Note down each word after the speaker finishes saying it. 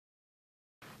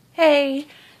Hey,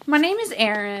 my name is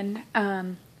Erin.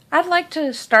 I'd like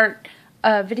to start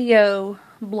a video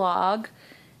blog.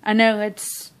 I know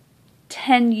it's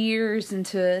 10 years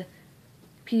into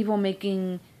people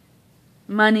making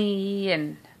money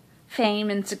and fame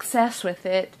and success with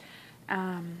it.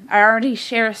 I already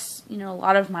share, a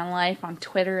lot of my life on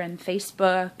Twitter and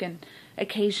Facebook and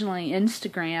occasionally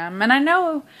Instagram. And I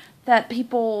know that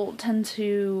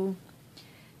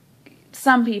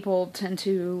some people tend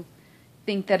to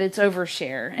think that it's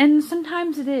overshare, and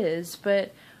sometimes it is,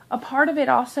 but a part of it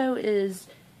also is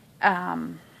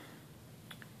that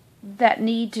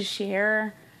need to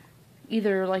share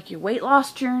either like your weight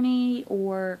loss journey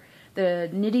or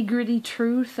the nitty-gritty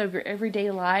truth of your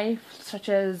everyday life, such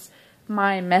as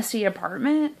my messy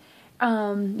apartment.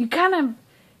 It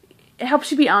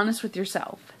helps you be honest with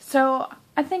yourself. So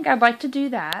I think I'd like to do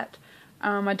that.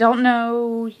 I don't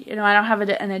know, I don't have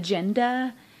an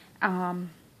agenda.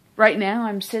 Right now,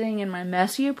 I'm sitting in my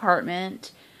messy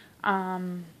apartment,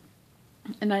 and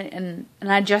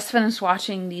I just finished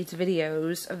watching these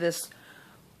videos of this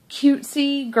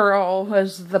cutesy girl who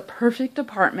has the perfect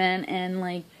apartment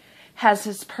and has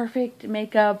this perfect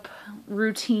makeup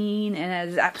routine and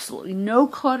has absolutely no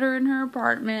clutter in her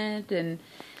apartment and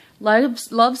loves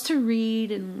to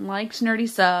read and likes nerdy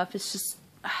stuff. It's just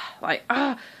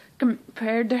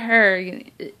compared to her.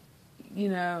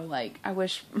 I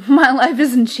wish my life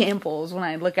is in shambles when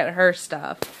I look at her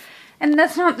stuff. And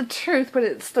that's not the truth, but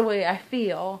it's the way I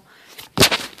feel.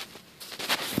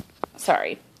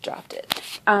 Sorry, dropped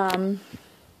it.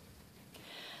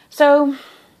 So,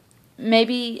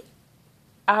 maybe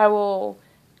I will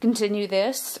continue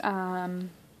this.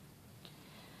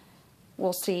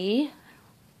 We'll see.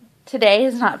 Today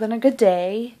has not been a good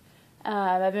day.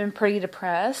 I've been pretty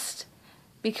depressed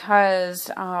because,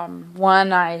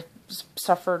 one, I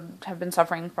have been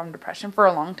suffering from depression for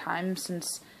a long time,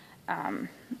 since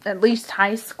at least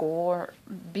high school, or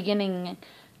beginning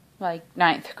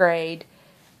ninth grade.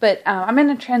 But I'm in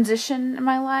a transition in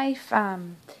my life. I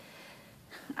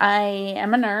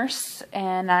am a nurse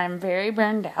and I'm very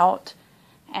burned out,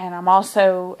 and I'm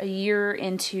also a year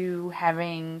into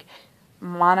having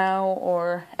mono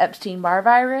or Epstein-Barr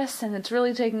virus, and it's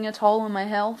really taking a toll on my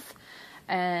health,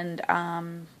 and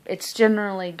it's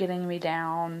generally getting me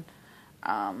down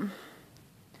a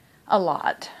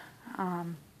lot.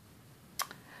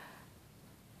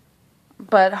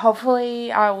 But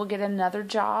hopefully I will get another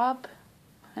job,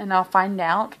 and I'll find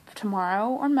out tomorrow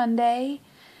or Monday.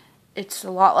 It's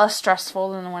a lot less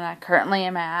stressful than the one I currently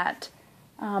am at.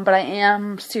 But I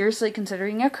am seriously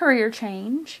considering a career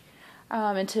change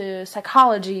into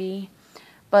psychology.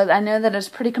 But I know that it's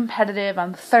pretty competitive.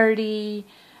 I'm 30.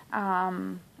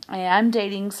 I am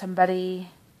dating somebody,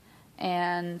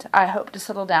 and I hope to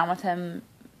settle down with him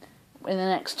in the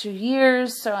next 2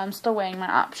 years, so I'm still weighing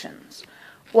my options.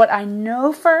 What I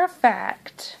know for a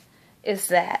fact is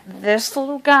that this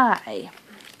little guy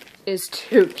is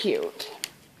too cute.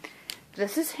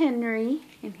 This is Henry,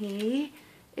 and he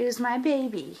is my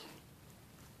baby.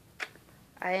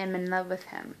 I am in love with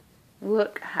him.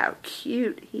 Look how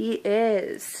cute he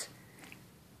is.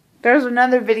 There's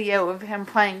another video of him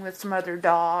playing with some other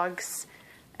dogs.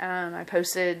 I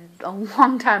posted a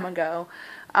long time ago.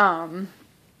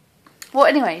 Well,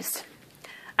 anyways,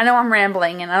 I know I'm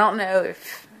rambling, and I don't know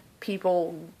if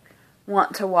people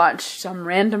want to watch some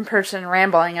random person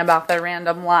rambling about their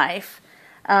random life.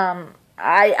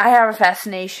 I have a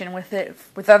fascination with it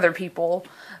with other people,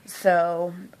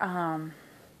 so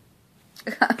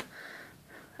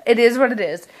it is what it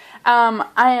is. I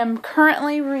am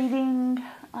currently reading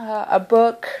a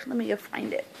book. Let me go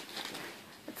find it.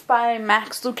 It's by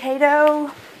Max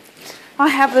Lucado. I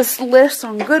have this list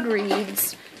on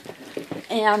Goodreads,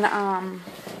 and I'm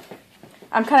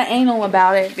kind of anal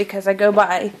about it because I go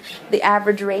by the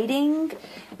average rating,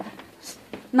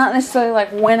 not necessarily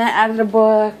when I added a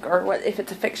book or if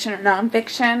it's a fiction or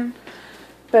nonfiction.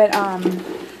 But I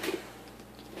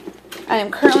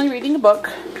am currently reading a book,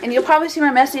 and you'll probably see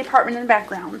my messy apartment in the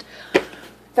background.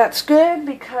 That's good,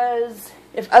 because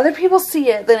if other people see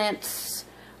it, then it's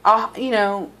I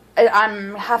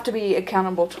have to be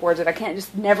accountable towards it. I can't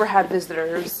just never have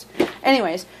visitors.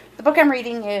 Anyways, the book I'm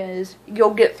reading is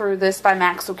You'll Get Through This by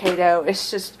Max Lucado.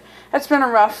 It's been a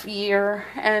rough year,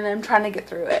 and I'm trying to get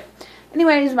through it.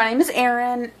 Anyways, my name is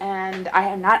Erin, and I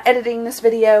am not editing this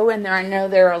video, and I know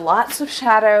there are lots of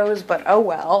shadows, but oh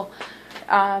well.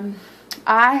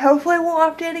 I hopefully will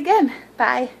update again.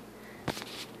 Bye.